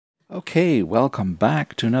Okay, welcome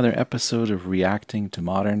back to another episode of Reacting to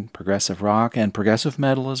Modern Progressive Rock and Progressive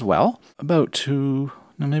Metal as well. About 2,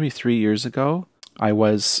 no, maybe 3 years ago, I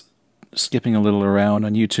was skipping a little around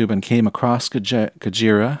on YouTube and came across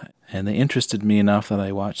Gojira, and they interested me enough that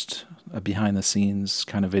I watched a behind-the-scenes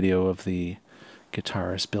kind of video of the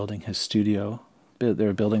guitarist building his studio.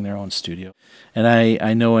 They're building their own studio. And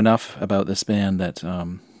I know enough about this band that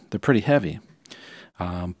they're pretty heavy.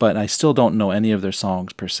 But I still don't know any of their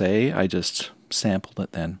songs per se. I just sampled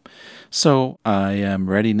it then. So I am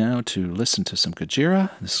ready now to listen to some Gojira.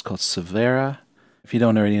 This is called Silvera. If you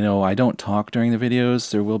don't already know, I don't talk during the videos.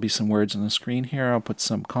 There will be some words on the screen here. I'll put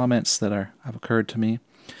some comments that have occurred to me.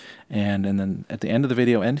 And then at the end of the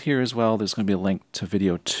video and here as well, there's going to be a link to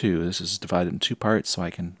video 2. This is divided in 2 parts so I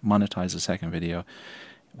can monetize the second video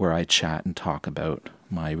where I chat and talk about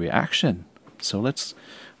my reaction. So let's,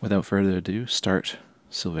 without further ado, start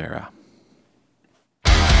Silvera.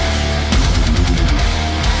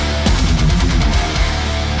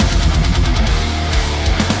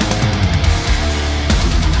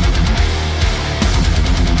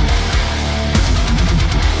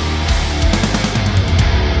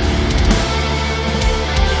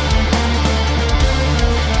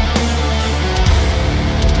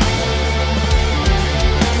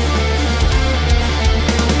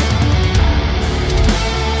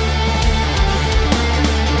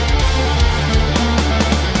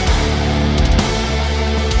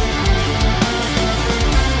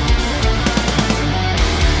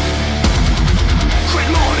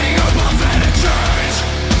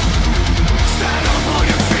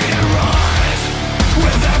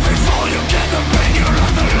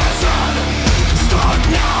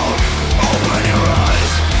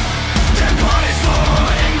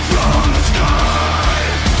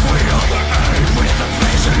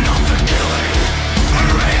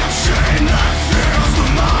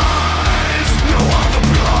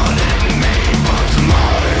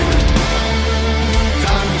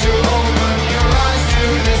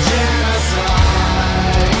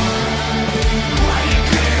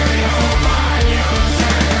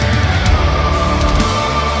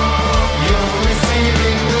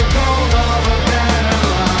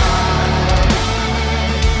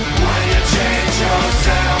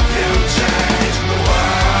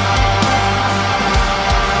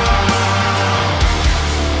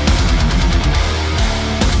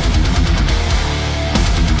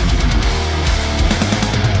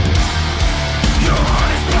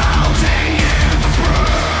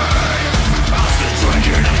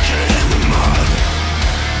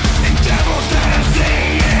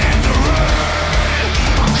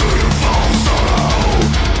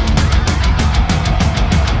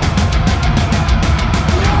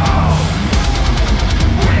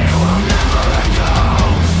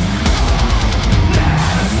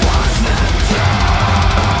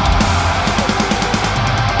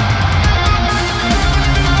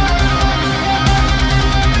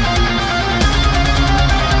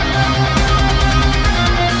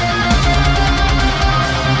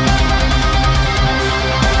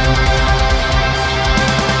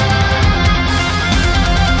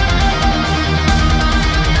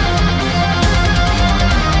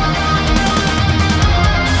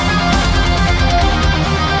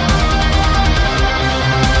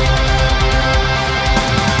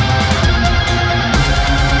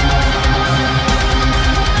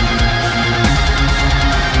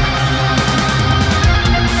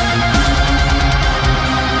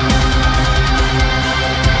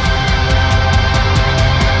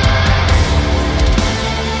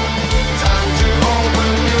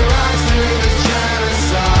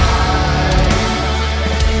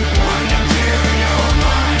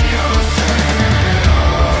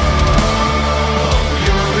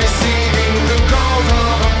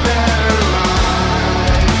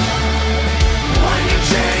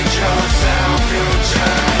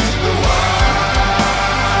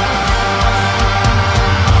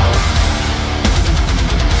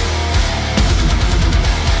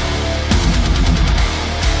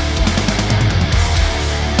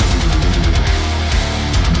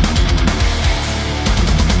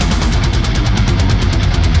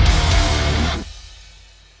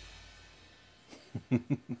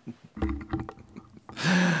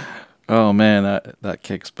 Oh man, that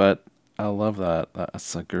kicks butt. I love that.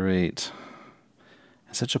 That's a great,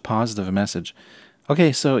 such a positive message.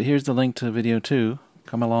 Okay, so here's the link to video 2.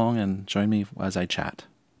 Come along and join me as I chat.